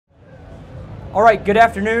All right, good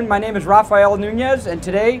afternoon. My name is Rafael Nunez, and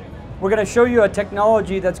today we're going to show you a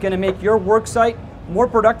technology that's going to make your work site more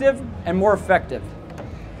productive and more effective.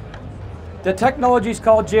 The technology is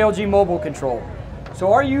called JLG Mobile Control.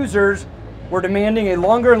 So our users were demanding a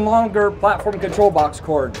longer and longer platform control box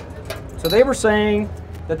cord. So they were saying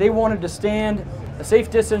that they wanted to stand a safe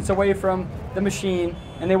distance away from the machine,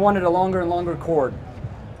 and they wanted a longer and longer cord.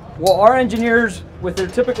 Well, our engineers, with their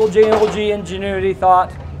typical JLG ingenuity,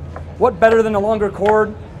 thought, what better than a longer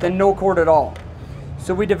cord than no cord at all?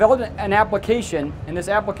 So we developed an application, and this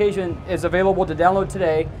application is available to download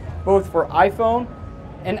today, both for iPhone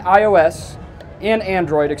and iOS and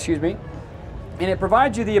Android, and it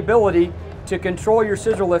provides you the ability to control your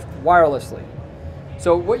scissor lift wirelessly.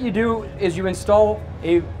 So what you do is you install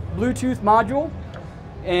a Bluetooth module,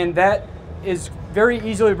 and that is very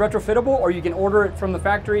easily retrofittable, or you can order it from the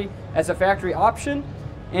factory as a factory option.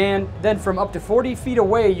 And then from up to 40 feet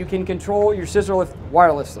away, you can control your scissor lift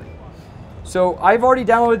wirelessly. So I've already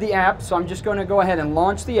downloaded the app, so I'm just going to go ahead and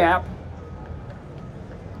launch the app.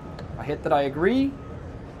 I hit that I agree,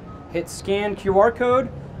 hit scan QR code,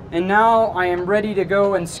 and now I am ready to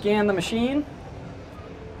go and scan the machine.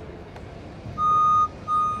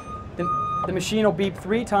 The machine will beep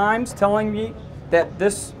 3 times telling me that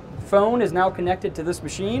this phone is now connected to this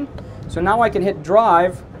machine. So now I can hit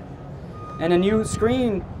drive, and a new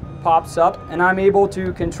screen pops up, and I'm able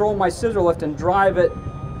to control my scissor lift and drive it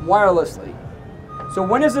wirelessly. So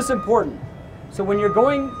when is this important? So when you're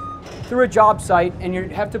going through a job site and you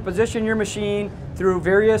have to position your machine through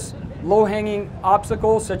various low-hanging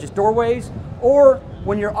obstacles such as doorways, or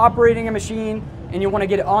when you're operating a machine and you want to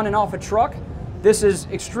get it on and off a truck, this is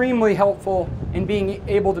extremely helpful in being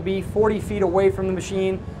able to be 40 feet away from the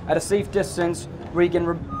machine at a safe distance where you can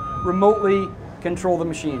remotely control the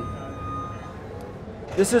machine.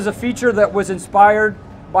 This is a feature that was inspired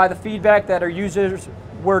by the feedback that our users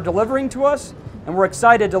were delivering to us, and we're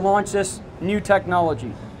excited to launch this new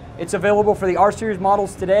technology. It's available for the R Series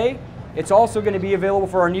models today. It's also going to be available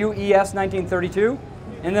for our new ES1932,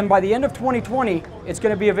 and then by the end of 2020, it's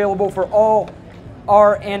going to be available for all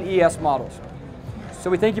R and ES models. So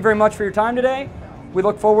we thank you very much for your time today. We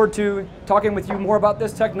look forward to talking with you more about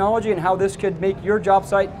this technology and how this could make your job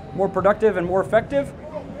site more productive and more effective.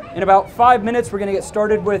 In about 5 minutes, we're going to get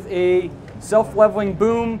started with a self-leveling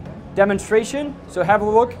boom demonstration. So have a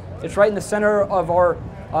look. It's right in the center of our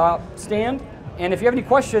stand. And if you have any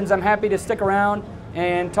questions, I'm happy to stick around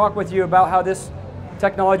and talk with you about how this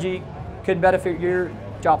technology could benefit your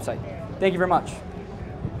job site. Thank you very much.